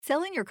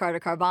Selling your car to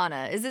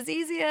Carvana is as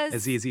easy as...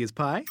 As easy as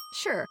pie?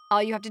 Sure.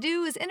 All you have to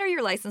do is enter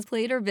your license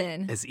plate or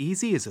VIN. As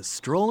easy as a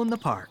stroll in the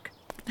park.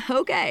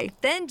 Okay,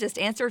 then just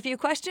answer a few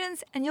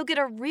questions and you'll get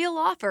a real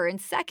offer in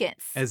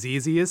seconds. As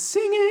easy as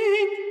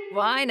singing.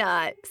 Why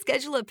not?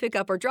 Schedule a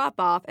pickup or drop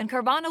off and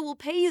Carvana will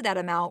pay you that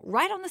amount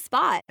right on the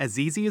spot. As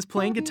easy as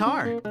playing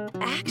guitar.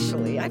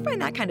 Actually, I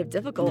find that kind of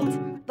difficult.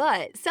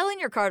 But selling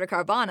your car to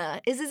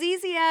Carvana is as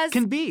easy as...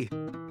 Can be.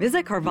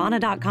 Visit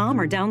Carvana.com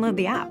or download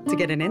the app to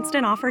get an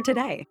instant offer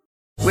today.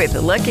 With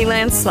the Lucky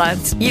Land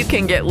Slots, you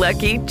can get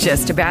lucky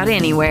just about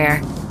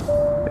anywhere.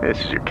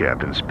 This is your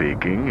captain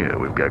speaking.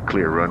 We've got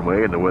clear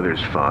runway and the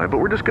weather's fine, but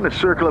we're just going to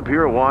circle up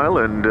here a while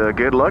and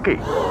get lucky.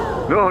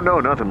 No,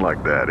 nothing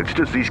like that. It's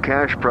just these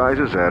cash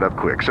prizes add up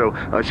quick. So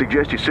I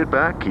suggest you sit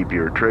back, keep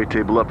your tray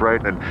table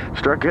upright, and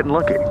start getting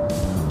lucky.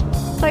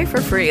 Play for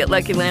free at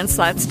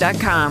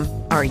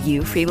LuckyLandSlots.com. Are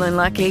you feeling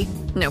lucky?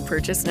 No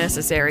purchase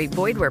necessary.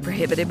 Void where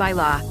prohibited by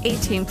law.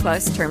 18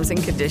 plus terms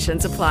and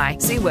conditions apply.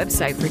 See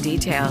website for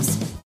details.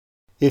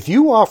 If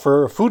you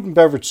offer food and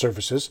beverage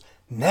services,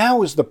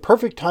 now is the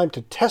perfect time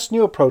to test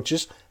new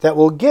approaches that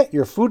will get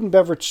your food and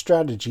beverage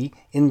strategy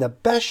in the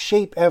best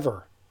shape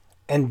ever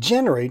and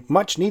generate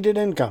much needed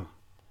income.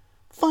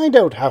 Find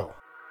out how.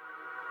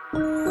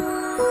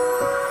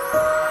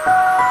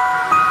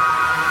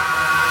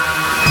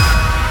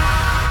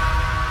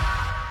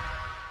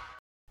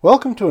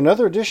 Welcome to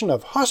another edition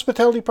of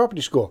Hospitality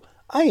Property School.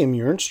 I am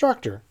your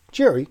instructor,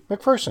 Jerry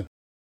McPherson.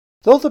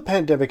 Though the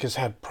pandemic has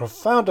had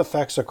profound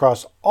effects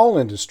across all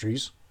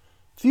industries,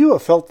 few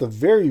have felt the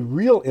very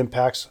real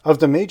impacts of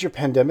the major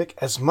pandemic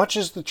as much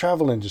as the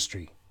travel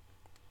industry.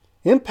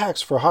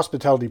 Impacts for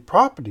hospitality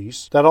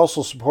properties that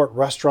also support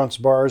restaurants,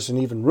 bars, and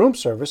even room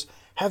service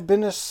have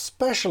been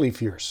especially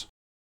fierce.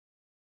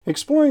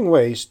 Exploring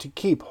ways to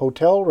keep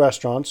hotel,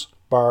 restaurants,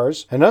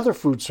 bars, and other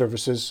food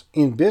services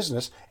in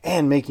business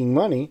and making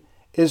money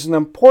is an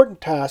important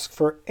task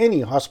for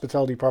any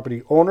hospitality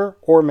property owner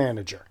or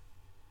manager.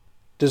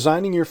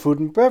 Designing your food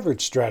and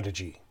beverage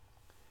strategy.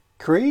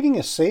 Creating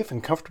a safe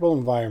and comfortable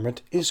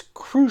environment is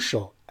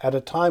crucial at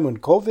a time when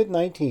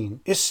COVID-19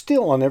 is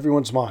still on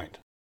everyone's mind.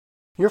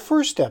 Your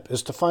first step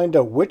is to find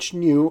out which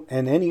new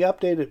and any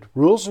updated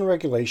rules and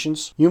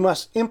regulations you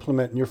must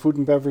implement in your food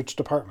and beverage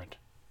department.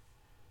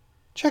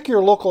 Check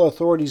your local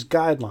authorities'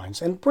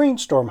 guidelines and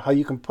brainstorm how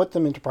you can put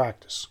them into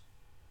practice.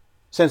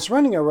 Since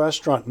running a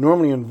restaurant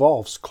normally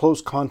involves close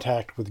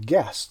contact with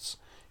guests,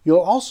 you'll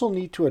also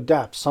need to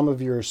adapt some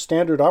of your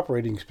standard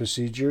operating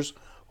procedures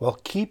while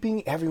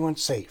keeping everyone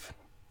safe.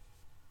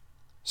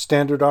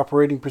 Standard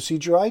operating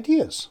procedure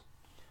ideas.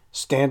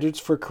 Standards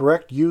for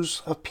correct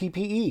use of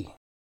PPE.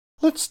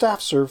 Let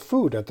staff serve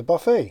food at the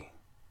buffet.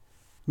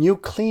 New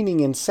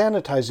cleaning and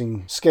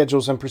sanitizing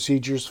schedules and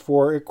procedures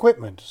for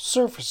equipment,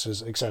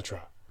 surfaces,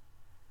 etc.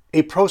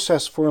 A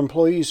process for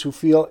employees who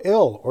feel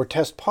ill or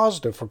test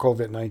positive for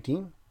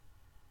COVID-19.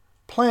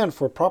 Plan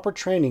for proper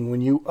training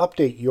when you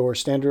update your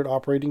standard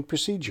operating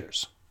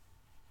procedures.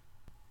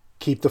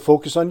 Keep the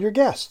focus on your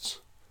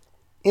guests.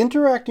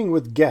 Interacting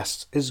with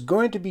guests is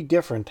going to be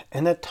different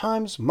and at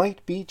times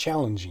might be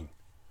challenging.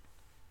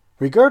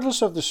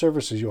 Regardless of the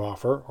services you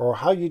offer or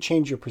how you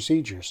change your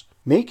procedures,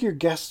 make your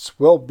guests'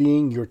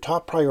 well-being your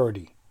top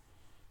priority.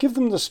 Give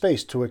them the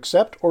space to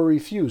accept or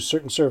refuse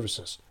certain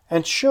services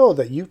and show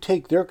that you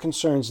take their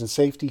concerns and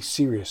safety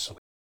seriously.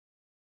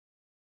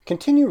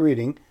 Continue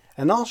reading,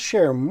 and I'll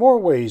share more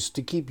ways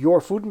to keep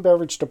your food and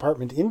beverage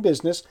department in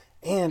business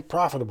and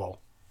profitable,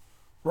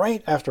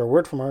 right after a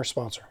word from our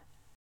sponsor.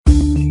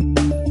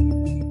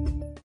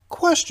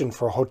 Question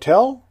for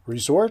hotel,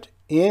 resort,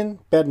 inn,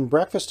 bed and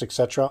breakfast,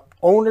 etc.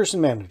 owners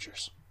and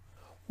managers.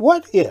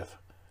 What if,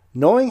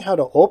 knowing how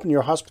to open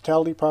your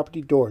hospitality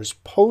property doors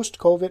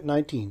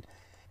post-COVID-19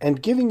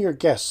 and giving your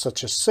guests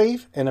such a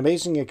safe and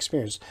amazing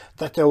experience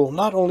that they will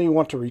not only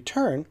want to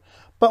return,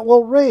 but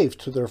will rave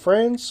to their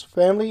friends,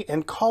 family,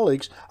 and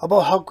colleagues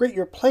about how great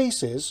your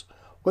place is,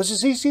 was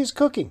as easy as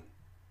cooking?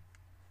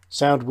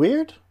 Sound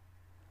weird?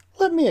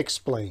 Let me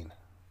explain.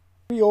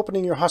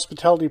 Reopening your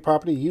hospitality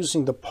property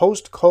using the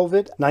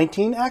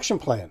post-COVID-19 action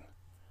plan.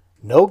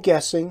 No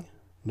guessing,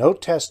 no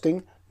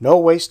testing, no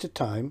wasted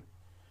time.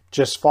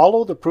 Just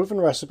follow the proven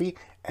recipe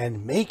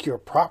and make your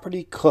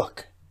property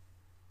cook.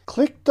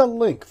 Click the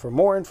link for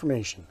more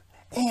information.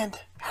 And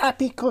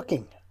happy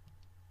cooking!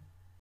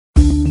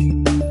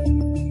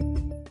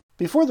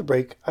 Before the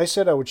break, I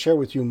said I would share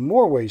with you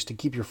more ways to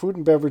keep your food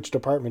and beverage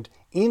department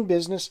in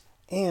business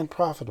and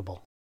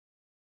profitable.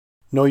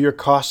 Know your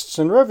costs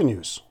and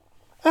revenues.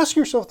 Ask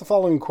yourself the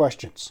following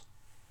questions.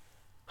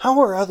 How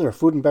are other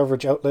food and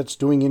beverage outlets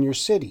doing in your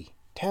city,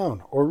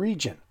 town, or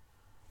region?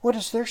 What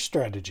is their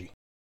strategy?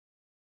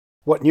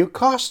 What new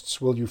costs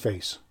will you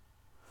face?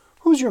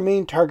 Who's your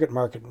main target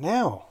market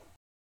now?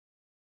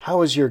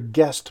 How has your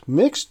guest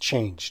mix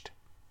changed?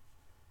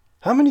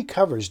 How many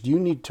covers do you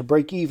need to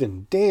break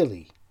even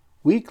daily,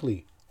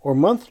 weekly, or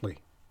monthly?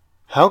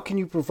 How can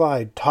you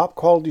provide top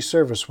quality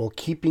service while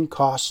keeping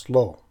costs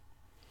low?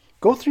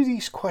 Go through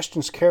these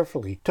questions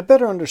carefully to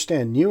better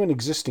understand new and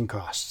existing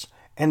costs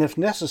and if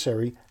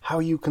necessary, how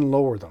you can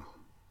lower them.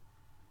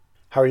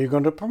 How are you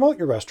going to promote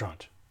your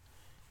restaurant?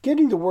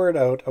 Getting the word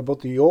out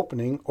about the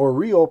opening or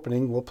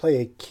reopening will play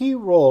a key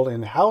role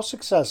in how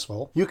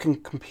successful you can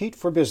compete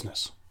for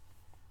business.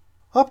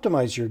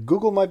 Optimize your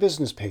Google My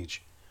Business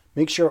page.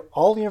 Make sure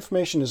all the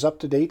information is up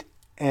to date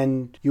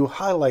and you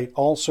highlight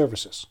all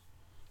services.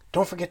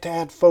 Don't forget to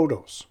add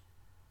photos.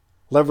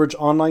 Leverage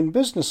online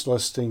business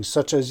listings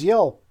such as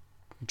Yelp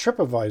and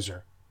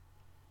TripAdvisor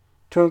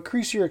to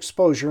increase your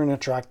exposure and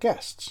attract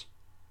guests.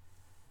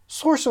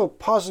 Source out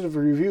positive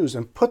reviews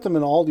and put them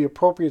in all the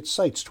appropriate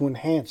sites to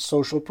enhance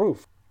social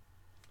proof.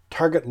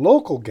 Target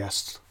local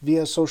guests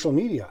via social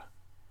media.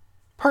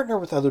 Partner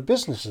with other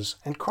businesses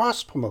and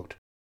cross-promote.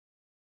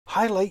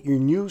 Highlight your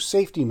new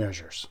safety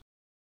measures.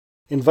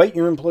 Invite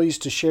your employees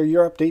to share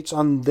your updates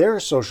on their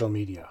social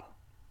media.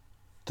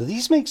 Do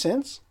these make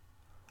sense?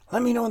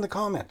 Let me know in the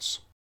comments.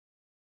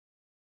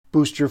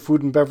 Boost your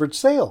food and beverage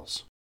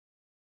sales.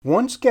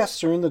 Once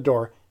guests are in the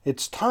door,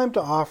 it's time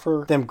to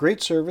offer them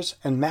great service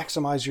and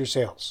maximize your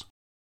sales.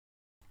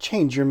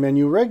 Change your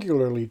menu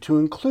regularly to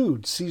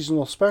include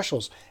seasonal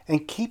specials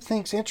and keep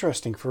things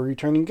interesting for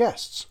returning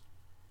guests.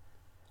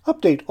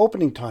 Update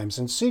opening times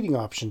and seating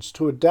options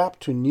to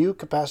adapt to new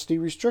capacity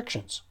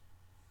restrictions.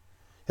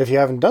 If you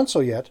haven't done so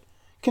yet,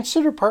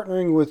 consider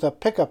partnering with a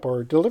pickup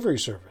or delivery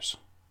service.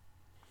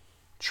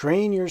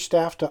 Train your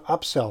staff to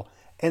upsell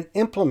and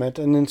implement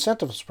an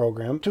incentives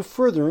program to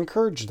further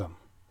encourage them.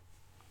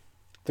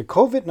 The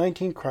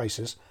COVID-19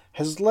 crisis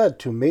has led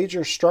to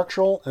major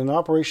structural and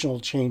operational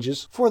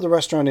changes for the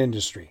restaurant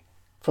industry,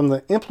 from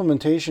the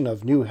implementation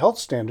of new health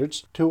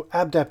standards to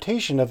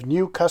adaptation of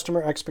new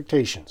customer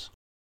expectations.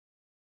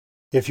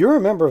 If you're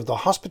a member of the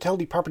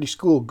Hospitality Property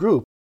School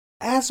group,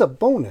 as a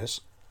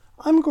bonus,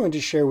 I'm going to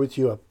share with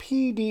you a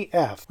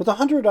PDF with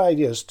 100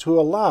 ideas to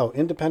allow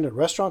independent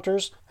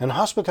restaurateurs and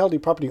hospitality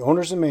property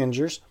owners and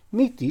managers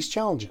meet these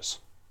challenges.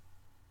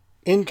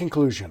 In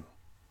conclusion,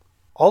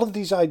 all of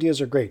these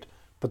ideas are great,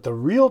 but the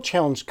real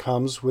challenge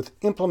comes with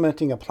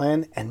implementing a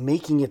plan and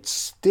making it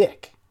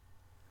stick.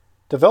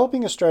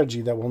 Developing a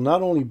strategy that will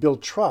not only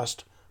build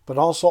trust, but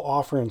also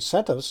offer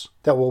incentives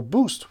that will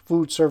boost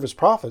food service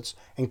profits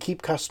and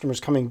keep customers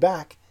coming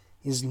back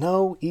is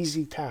no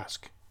easy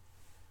task.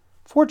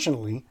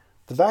 Fortunately,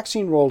 the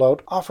vaccine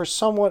rollout offers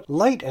somewhat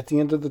light at the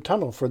end of the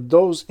tunnel for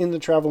those in the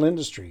travel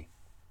industry.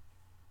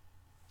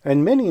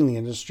 And many in the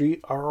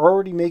industry are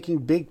already making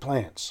big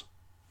plans.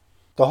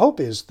 The hope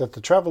is that the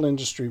travel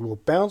industry will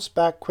bounce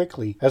back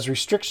quickly as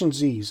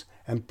restrictions ease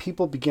and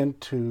people begin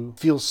to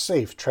feel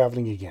safe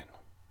traveling again.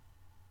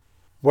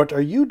 What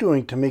are you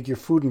doing to make your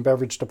food and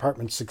beverage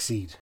department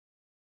succeed?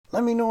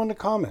 Let me know in the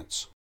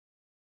comments.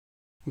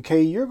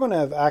 Okay, you're going to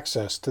have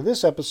access to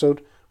this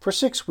episode for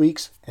 6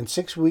 weeks and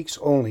 6 weeks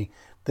only.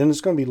 Then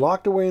it's going to be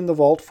locked away in the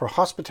vault for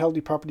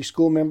Hospitality Property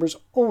School members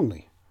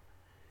only.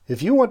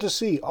 If you want to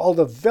see all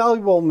the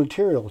valuable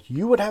material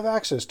you would have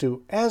access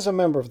to as a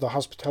member of the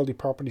Hospitality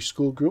Property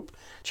School group,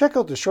 check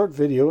out the short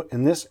video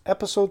in this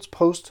episode's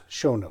post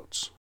show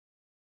notes.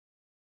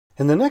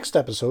 In the next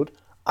episode,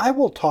 I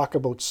will talk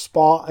about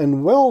spa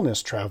and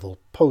wellness travel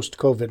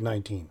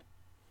post-COVID-19.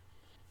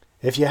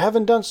 If you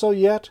haven't done so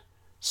yet,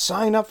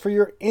 sign up for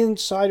your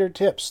insider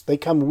tips. They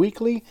come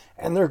weekly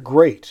and they're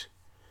great.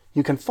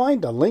 You can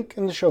find a link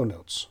in the show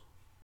notes.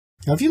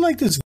 Now, if you like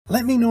this,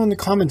 let me know in the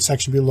comments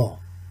section below.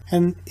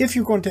 And if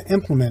you're going to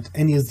implement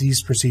any of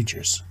these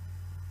procedures.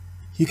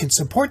 You can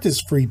support this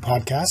free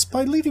podcast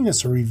by leaving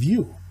us a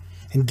review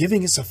and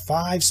giving us a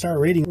 5-star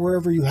rating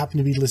wherever you happen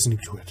to be listening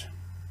to it.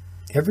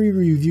 Every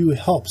review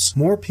helps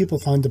more people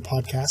find the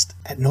podcast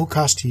at no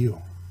cost to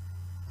you.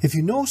 If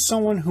you know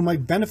someone who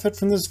might benefit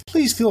from this,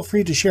 please feel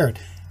free to share it.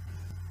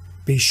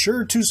 Be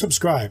sure to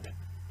subscribe.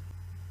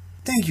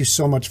 Thank you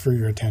so much for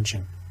your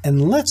attention,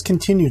 and let's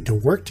continue to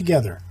work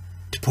together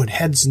to put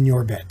heads in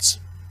your beds.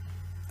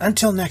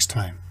 Until next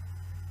time,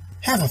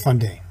 have a fun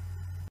day.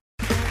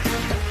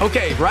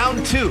 Okay,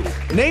 round 2.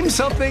 Name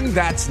something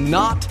that's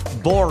not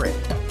boring.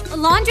 A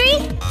laundry?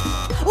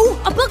 Ooh,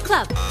 a book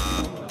club.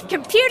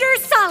 Computer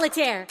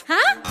solitaire,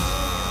 huh?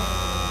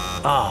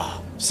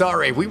 Ah,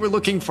 sorry, we were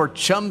looking for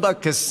Chumba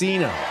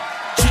Casino.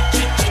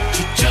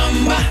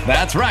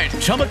 That's right,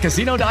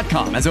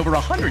 ChumbaCasino.com has over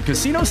 100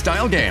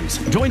 casino-style games.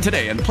 Join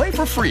today and play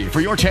for free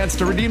for your chance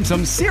to redeem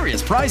some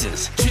serious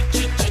prizes.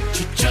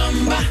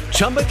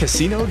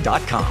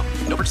 ChumbaCasino.com.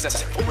 No purchase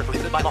necessary. Void where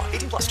prohibited by law.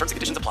 18+ terms and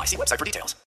conditions apply. See website for details.